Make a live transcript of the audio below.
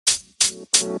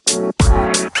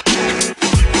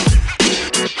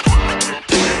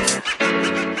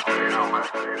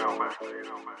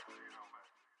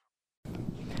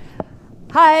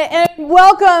Hi, and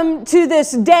welcome to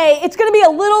this day. It's going to be a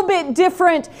little bit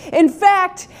different. In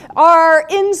fact, our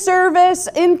in-service,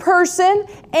 in-person,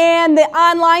 and the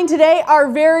online today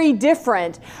are very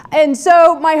different. And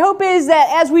so my hope is that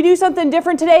as we do something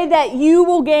different today, that you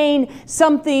will gain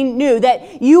something new,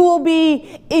 that you will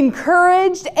be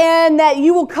encouraged, and that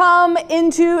you will come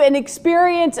into an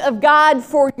experience of God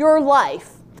for your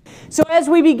life. So as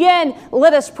we begin,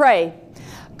 let us pray.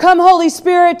 Come, Holy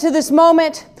Spirit, to this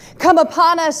moment. Come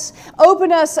upon us,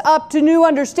 open us up to new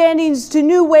understandings, to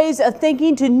new ways of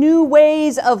thinking, to new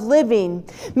ways of living.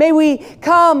 May we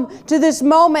come to this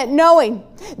moment knowing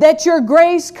that your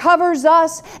grace covers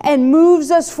us and moves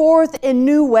us forth in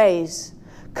new ways.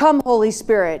 Come, Holy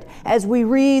Spirit, as we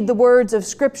read the words of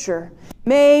Scripture.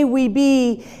 May we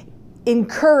be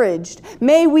encouraged.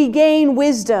 May we gain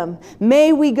wisdom.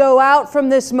 May we go out from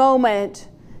this moment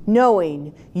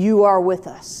knowing you are with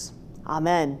us.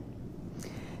 Amen.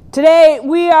 Today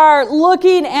we are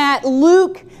looking at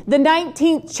Luke, the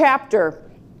 19th chapter,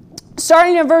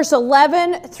 starting in verse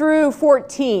 11 through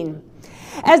 14.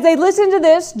 As they listened to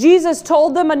this, Jesus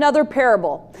told them another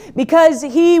parable because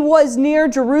he was near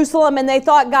Jerusalem and they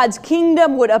thought God's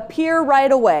kingdom would appear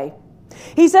right away.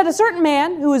 He said, a certain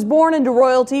man who was born into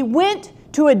royalty went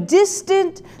to a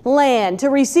distant land to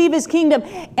receive his kingdom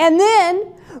and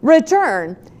then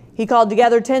return. He called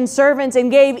together 10 servants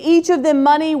and gave each of them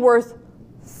money worth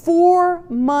 4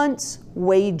 months'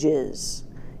 wages.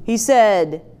 He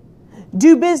said,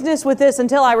 do business with this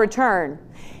until I return.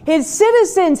 His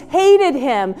citizens hated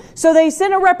him, so they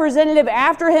sent a representative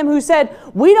after him who said,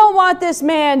 we don't want this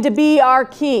man to be our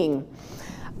king.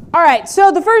 All right,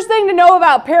 so the first thing to know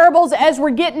about parables as we're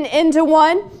getting into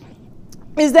one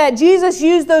is that Jesus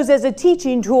used those as a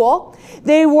teaching tool.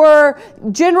 They were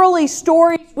generally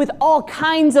stories with all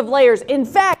kinds of layers. In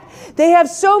fact, they have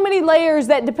so many layers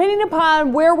that depending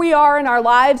upon where we are in our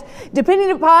lives,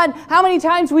 depending upon how many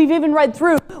times we've even read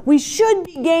through, we should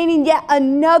be gaining yet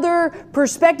another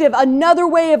perspective, another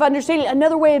way of understanding,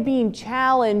 another way of being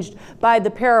challenged by the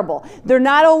parable. They're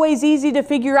not always easy to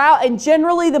figure out, and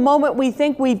generally the moment we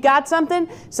think we've got something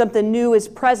new is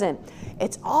present.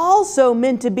 It's also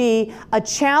meant to be a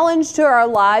challenge to our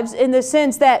lives in the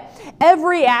sense that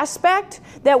every aspect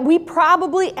that we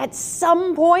probably at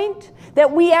some point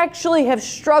that we actually have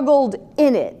struggled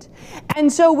in it.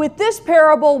 And so with this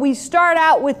parable, we start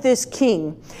out with this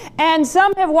king. And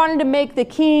some have wanted to make the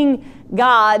king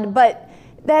God, but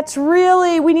that's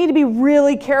really, we need to be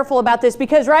really careful about this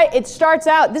because, right, it starts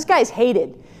out, this guy's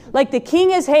hated. Like the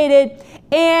king is hated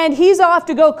and he's off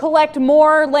to go collect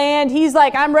more land. He's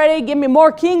like, I'm ready, give me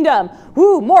more kingdom.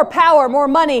 Woo, more power, more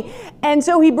money. And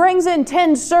so he brings in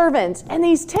 10 servants. And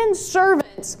these 10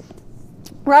 servants,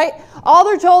 right, all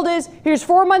they're told is, here's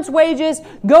 4 months' wages,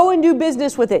 go and do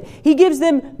business with it. He gives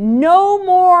them no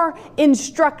more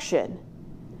instruction.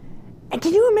 And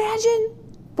can you imagine,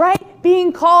 right,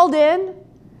 being called in,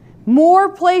 more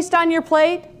placed on your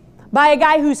plate, by a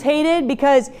guy who's hated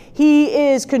because he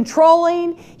is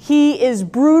controlling, he is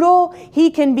brutal, he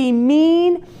can be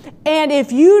mean. And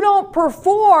if you don't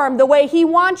perform the way he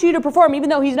wants you to perform, even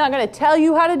though he's not going to tell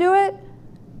you how to do it,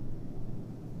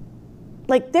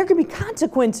 like there could be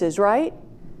consequences, right?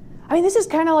 I mean, this is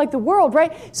kind of like the world,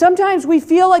 right? Sometimes we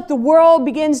feel like the world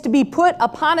begins to be put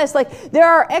upon us. Like there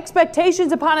are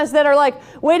expectations upon us that are like,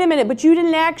 wait a minute, but you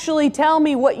didn't actually tell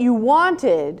me what you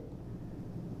wanted.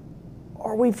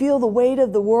 Or we feel the weight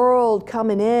of the world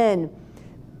coming in.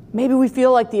 Maybe we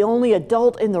feel like the only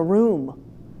adult in the room.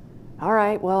 All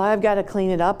right, well, I've got to clean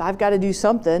it up. I've got to do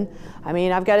something. I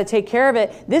mean, I've got to take care of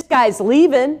it. This guy's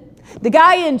leaving. The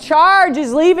guy in charge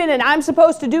is leaving, and I'm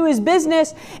supposed to do his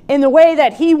business in the way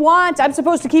that he wants. I'm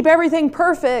supposed to keep everything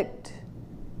perfect.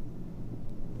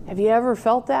 Have you ever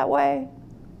felt that way?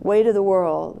 Weight of the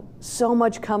world. So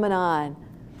much coming on.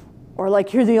 Or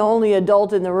like you're the only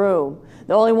adult in the room.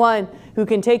 The only one who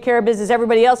can take care of business.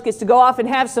 Everybody else gets to go off and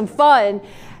have some fun.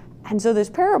 And so this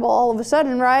parable, all of a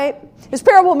sudden, right? This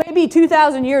parable may be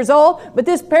 2,000 years old, but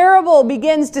this parable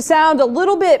begins to sound a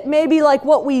little bit maybe like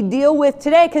what we deal with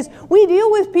today, because we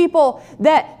deal with people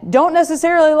that don't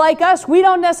necessarily like us. We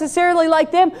don't necessarily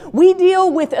like them. We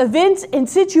deal with events and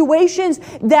situations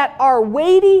that are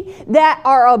weighty, that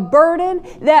are a burden,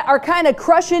 that are kind of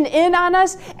crushing in on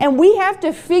us, and we have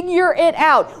to figure it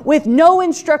out with no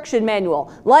instruction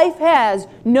manual. Life has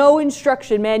no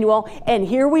instruction manual, and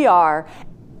here we are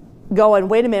going,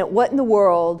 wait a minute, what in the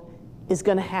world is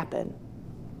going to happen?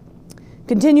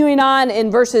 Continuing on in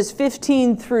verses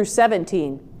 15 through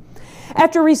 17.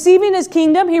 After receiving his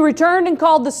kingdom, he returned and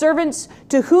called the servants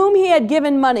to whom he had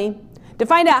given money to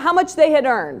find out how much they had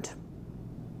earned.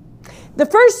 The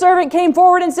first servant came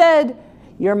forward and said,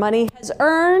 "Your money has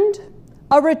earned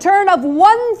a return of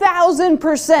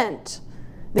 1,000%.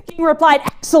 The king replied,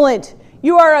 "Excellent.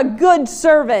 You are a good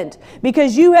servant.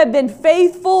 Because you have been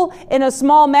faithful in a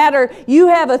small matter, you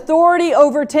have authority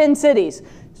over 10 cities."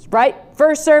 Right?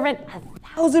 First servant,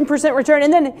 1,000% return.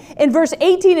 And then in verse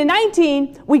 18 and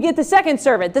 19, we get the second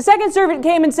servant. The second servant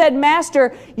came and said,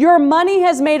 "Master, your money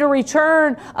has made a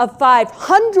return of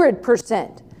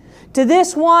 500%. To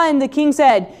this one, the king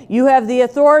said, "You have the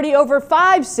authority over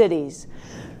 5 cities."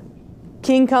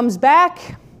 King comes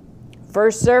back.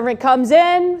 First servant comes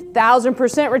in,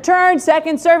 1,000% return.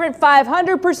 Second servant,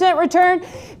 500% return.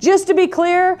 Just to be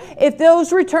clear, if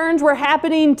those returns were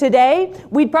happening today,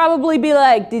 we'd probably be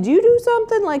like, "Did you do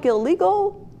something like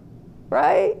illegal?"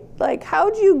 Right? Like,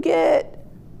 how'd you get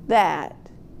that?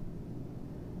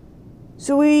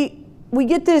 So we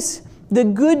get this, the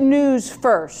good news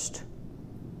first.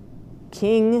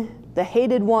 King, the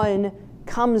hated one,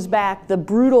 comes back. The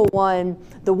brutal one,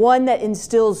 the one that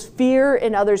instills fear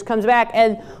in others, comes back.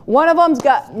 And one of them's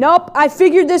got, "Nope, I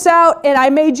figured this out and I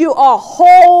made you a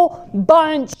whole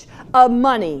bunch of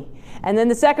money." And then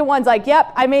the second one's like,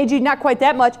 "Yep, I made you not quite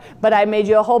that much, but I made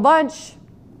you a whole bunch."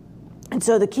 And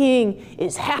so the king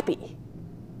is happy.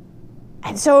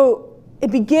 And so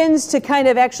it begins to kind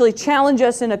of actually challenge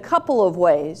us in a couple of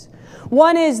ways.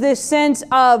 One is this sense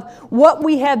of what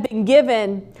we have been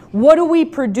given. What do we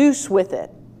produce with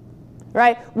it?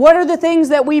 Right? What are the things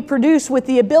that we produce with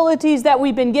the abilities that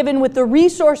we've been given, with the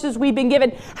resources we've been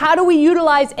given? How do we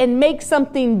utilize and make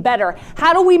something better?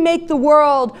 How do we make the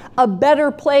world a better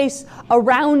place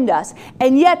around us?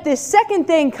 And yet this second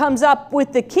thing comes up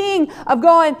with the king of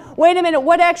going, wait a minute,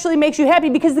 what actually makes you happy?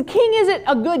 Because the king isn't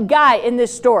a good guy in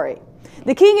this story.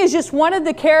 The king is just one of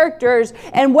the characters,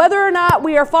 and whether or not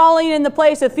we are falling in the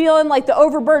place of feeling like the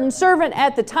overburdened servant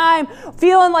at the time,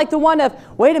 feeling like the one of,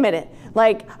 wait a minute,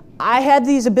 like I had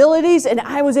these abilities and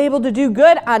I was able to do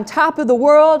good on top of the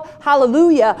world,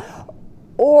 hallelujah.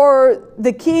 Or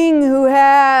the king who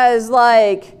has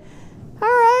like, all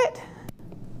right,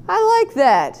 I like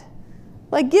that.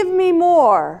 Like, give me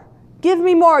more. Give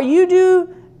me more. You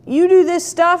do this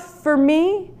stuff for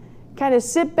me. Kind of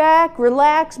sit back,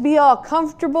 relax, be all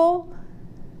comfortable.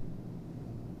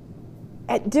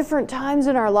 At different times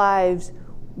in our lives,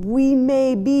 we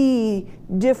may be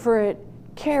different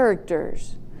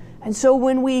characters. And so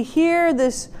when we hear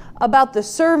this about the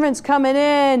servants coming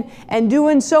in and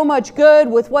doing so much good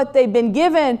with what they've been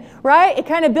given, right? It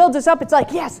kind of builds us up. It's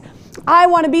like, yes, I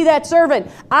want to be that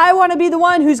servant. I want to be the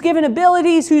one who's given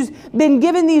abilities, who's been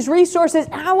given these resources.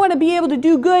 I want to be able to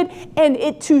do good and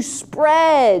it to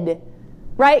spread.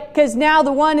 Right? Because now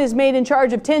the one is made in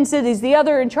charge of 10 cities, the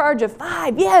other in charge of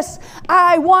 5. Yes,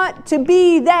 I want to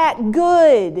be that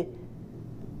good.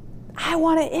 I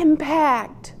want to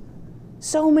impact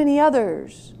so many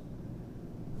others.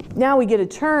 Now we get a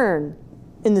turn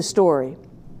in the story.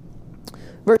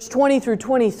 Verse 20 through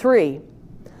 23.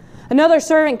 Another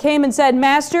servant came and said,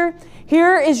 "Master,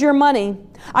 here is your money.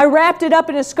 I wrapped it up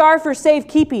in a scarf for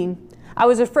safekeeping. I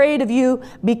was afraid of you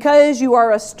because you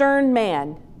are a stern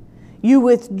man. You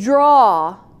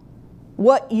withdraw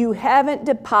what you haven't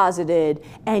deposited,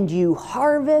 and you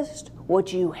harvest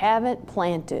what you haven't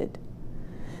planted."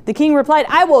 The king replied,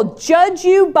 "I will judge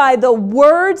you by the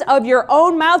words of your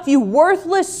own mouth, you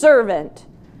worthless servant.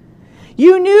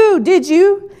 You knew, did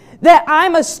you, that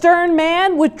I'm a stern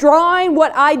man, withdrawing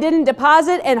what I didn't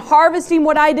deposit and harvesting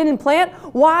what I didn't plant?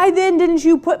 Why then didn't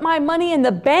you put my money in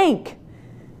the bank?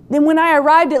 Then when I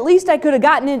arrived, at least I could have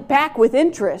gotten it back with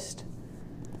interest."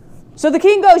 So the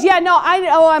king goes, "Yeah, no, I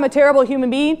know I'm a terrible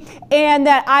human being and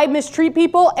that I mistreat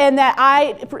people and that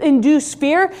I induce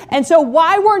fear. And so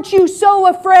why weren't you so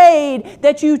afraid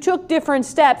that you took different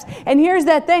steps?" And here's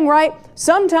that thing, right?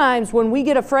 Sometimes when we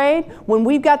get afraid, when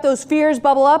we've got those fears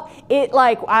bubble up, it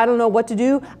like, I don't know what to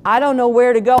do. I don't know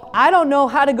where to go. I don't know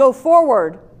how to go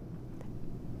forward.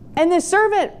 And this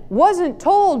servant wasn't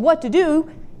told what to do.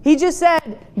 He just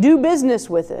said, do business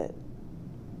with it.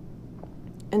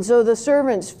 And so the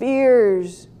servant's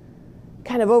fears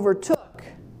kind of overtook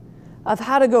of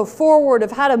how to go forward,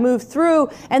 of how to move through.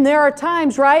 And there are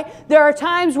times, right? There are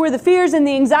times where the fears and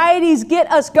the anxieties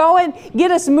get us going,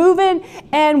 get us moving,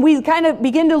 and we kind of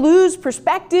begin to lose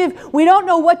perspective. We don't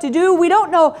know what to do. We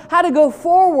don't know how to go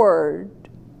forward.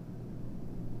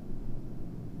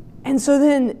 And so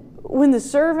then when the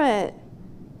servant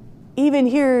even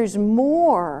hears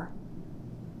more,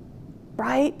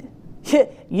 right?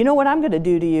 You know what I'm going to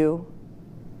do to you?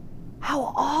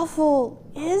 How awful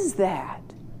is that?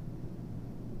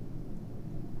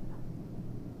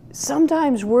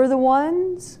 Sometimes we're the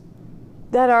ones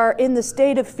that are in the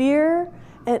state of fear,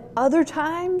 and other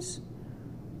times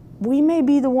we may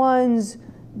be the ones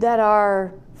that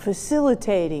are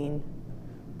facilitating,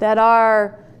 that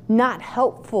are not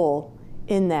helpful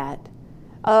in that,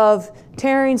 of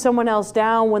tearing someone else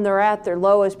down when they're at their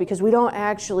lowest because we don't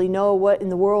actually know what in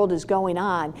the world is going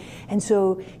on. And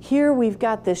so here we've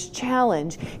got this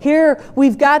challenge. Here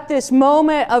we've got this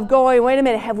moment of going, wait a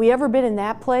minute, have we ever been in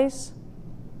that place?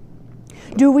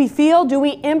 Do we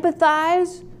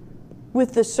empathize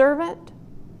with the servant?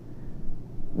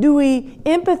 Do we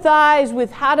empathize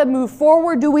with how to move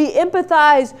forward? Do we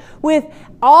empathize with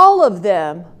all of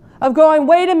them? Of going,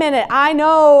 wait a minute, I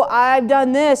know I've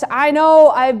done this, I know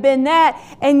I've been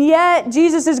that, and yet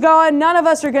Jesus is going, none of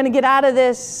us are going to get out of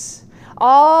this.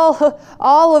 All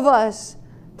of us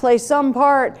play some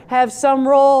part, have some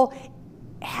role,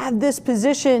 have this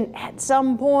position at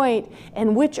some point,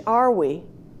 and which are we?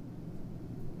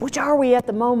 Which are we at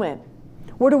the moment?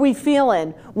 What are we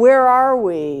feeling? Where are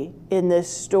we in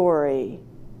this story?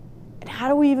 And how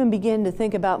do we even begin to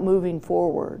think about moving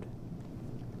forward?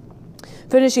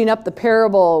 Finishing up the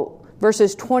parable,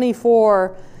 verses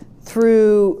 24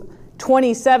 through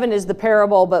 27 is the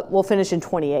parable, but we'll finish in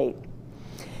 28.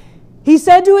 He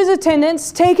said to his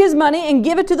attendants, take his money and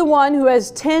give it to the one who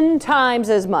has 10 times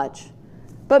as much.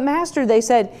 But master, they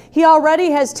said, he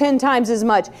already has 10 times as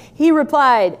much. He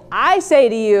replied, I say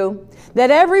to you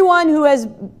that everyone who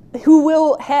has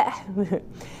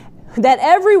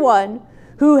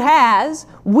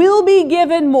will be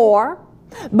given more,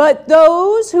 but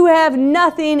those who have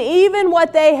nothing, even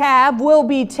what they have, will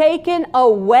be taken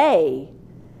away.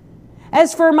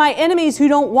 As for my enemies who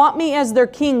don't want me as their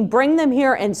king, bring them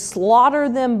here and slaughter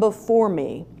them before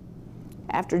me.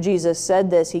 After Jesus said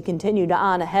this, he continued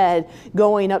on ahead,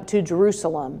 going up to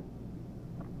Jerusalem.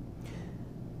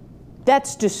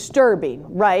 That's disturbing,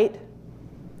 right?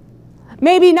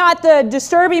 Maybe not the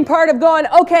disturbing part of going,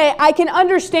 okay, I can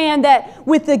understand that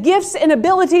with the gifts and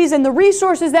abilities and the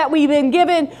resources that we've been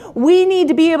given, we need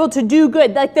to be able to do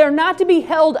good. Like they're not to be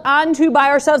held onto by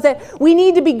ourselves, that we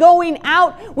need to be going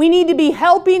out, we need to be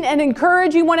helping and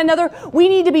encouraging one another. We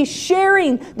need to be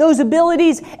sharing those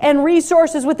abilities and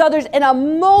resources with others in a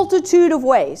multitude of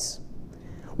ways.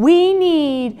 We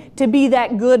need to be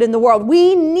that good in the world.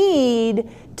 We need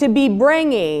to be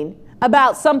bringing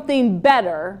about something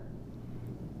better.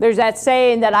 There's that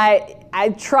saying that I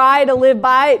try to live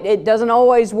by. It doesn't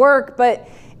always work, but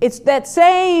it's that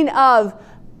saying of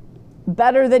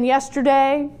better than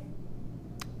yesterday,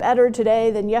 better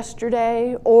today than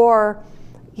yesterday, or,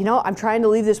 I'm trying to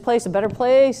leave this place a better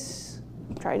place.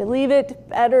 I'm trying to leave it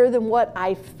better than what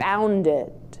I found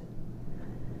it.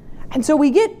 And so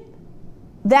we get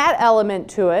that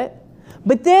element to it.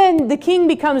 But then the king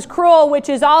becomes cruel, which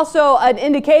is also an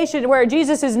indication where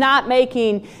Jesus is not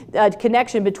making a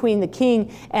connection between the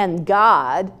king and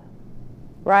God,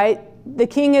 right? The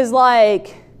king is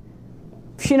like,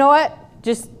 you know what?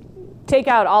 Just take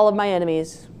out all of my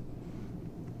enemies.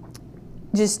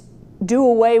 Just do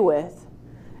away with.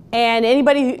 And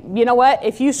anybody, you know what?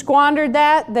 If you squandered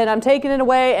that, then I'm taking it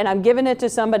away and I'm giving it to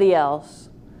somebody else.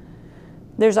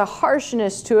 There's a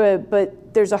harshness to it,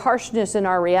 but there's a harshness in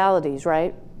our realities,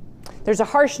 right? There's a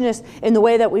harshness in the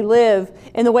way that we live,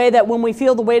 in the way that when we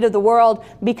feel the weight of the world,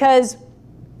 because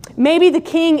maybe the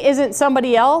king isn't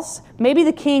somebody else. Maybe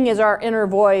the king is our inner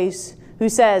voice who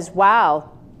says,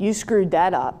 wow, you screwed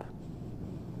that up.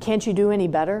 Can't you do any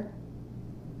better?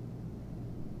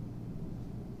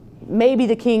 Maybe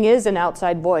the king is an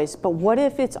outside voice, but what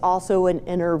if it's also an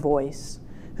inner voice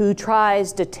who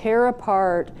tries to tear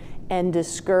apart and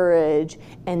discourage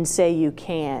and say you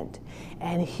can't?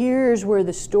 And here's where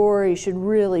the story should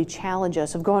really challenge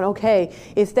us of going, okay,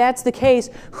 if that's the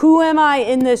case, who am I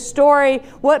in this story?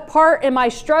 What part am I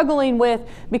struggling with?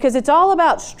 Because it's all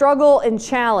about struggle and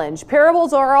challenge.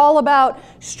 Parables are all about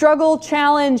struggle,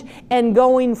 challenge, and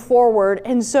going forward.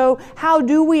 And so how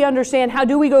do we understand? How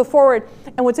do we go forward?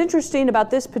 And what's interesting about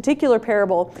this particular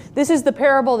parable, this is the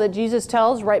parable that Jesus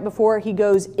tells right before he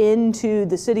goes into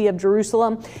the city of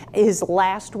Jerusalem, his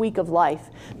last week of life,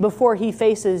 before he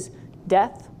faces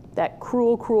death, that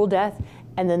cruel, cruel death,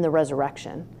 and then the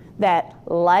resurrection. That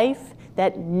life,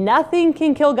 that nothing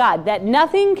can kill God, that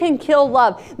nothing can kill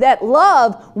love, that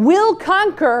love will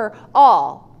conquer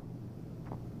all,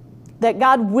 that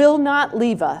God will not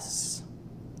leave us.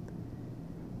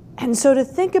 And so to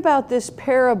think about this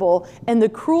parable and the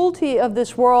cruelty of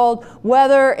this world,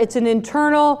 whether it's an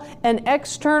internal and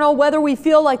external, whether we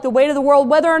feel like the weight of the world,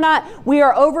 whether or not we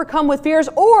are overcome with fears,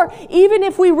 or even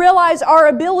if we realize our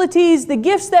abilities, the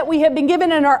gifts that we have been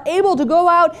given and are able to go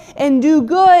out and do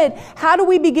good, how do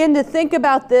we begin to think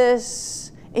about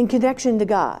this in connection to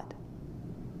God?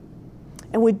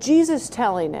 And with Jesus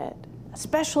telling it,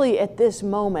 especially at this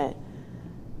moment,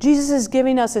 Jesus is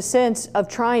giving us a sense of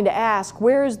trying to ask,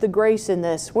 where is the grace in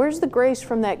this? Where's the grace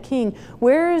from that king?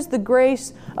 Where is the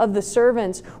grace of the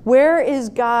servants? Where is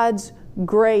God's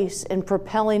grace in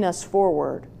propelling us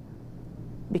forward?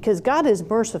 Because God is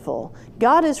merciful.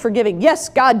 God is forgiving. Yes,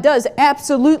 God does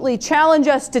absolutely challenge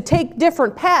us to take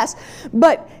different paths,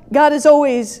 but God is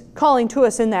always calling to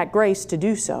us in that grace to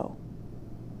do so.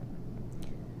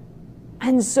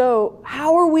 And so,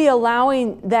 how are we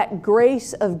allowing that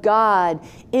grace of God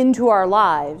into our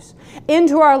lives?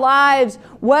 Into our lives,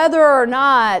 whether or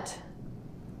not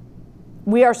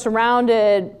we are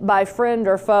surrounded by friend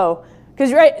or foe.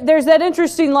 Because there's that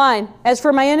interesting line, as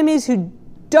for my enemies who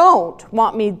don't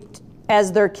want me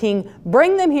as their king,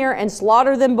 bring them here and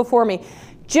slaughter them before me.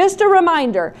 Just a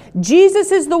reminder,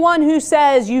 Jesus is the one who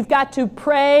says you've got to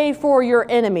pray for your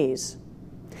enemies.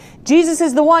 Jesus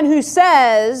is the one who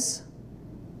says,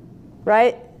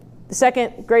 right? The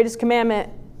second greatest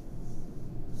commandment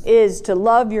is to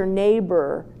love your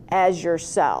neighbor as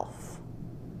yourself.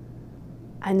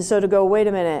 And so to go, wait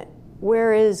a minute,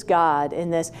 where is God in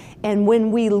this? And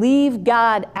when we leave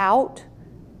God out,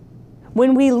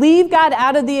 when we leave God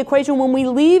out of the equation, when we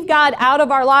leave God out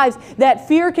of our lives, that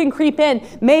fear can creep in.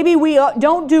 Maybe we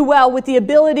don't do well with the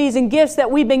abilities and gifts that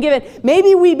we've been given.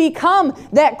 Maybe we become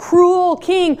that cruel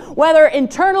king, whether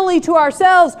internally to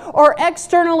ourselves or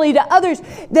externally to others,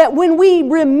 that when we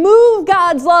remove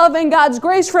God's love and God's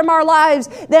grace from our lives,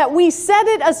 that we set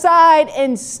it aside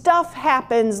and stuff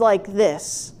happens like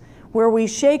this, where we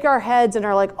shake our heads and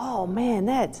are like, oh man,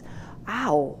 that's,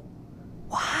 ow,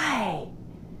 why?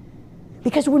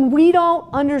 Because when we don't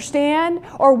understand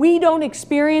or we don't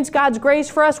experience God's grace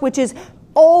for us, which is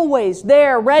always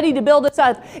there, ready to build us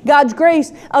up, God's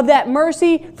grace of that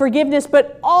mercy, forgiveness,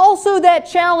 but also that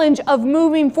challenge of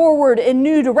moving forward in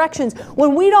new directions.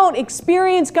 When we don't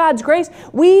experience God's grace,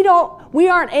 we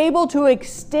aren't able to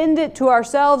extend it to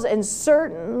ourselves and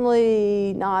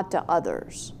certainly not to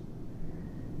others.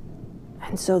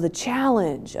 And so the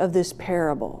challenge of this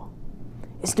parable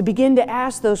is to begin to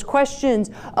ask those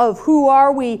questions of who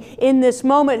are we in this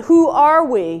moment? Who are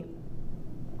we?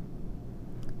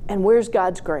 And where's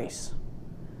God's grace?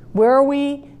 Where are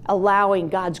we allowing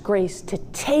God's grace to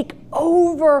take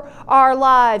over our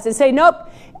lives and say, nope,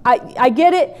 I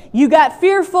get it. You got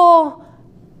fearful,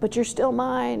 but you're still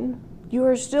mine. You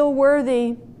are still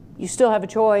worthy. You still have a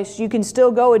choice. You can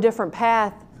still go a different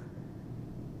path.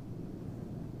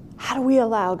 How do we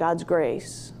allow God's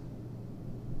grace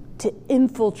to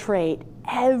infiltrate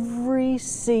every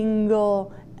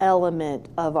single element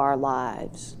of our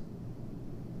lives?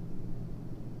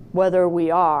 Whether we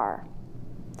are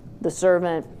the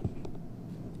servant,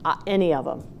 any of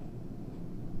them,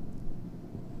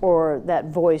 or that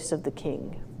voice of the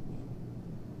king.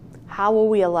 How will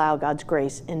we allow God's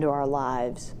grace into our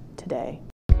lives today?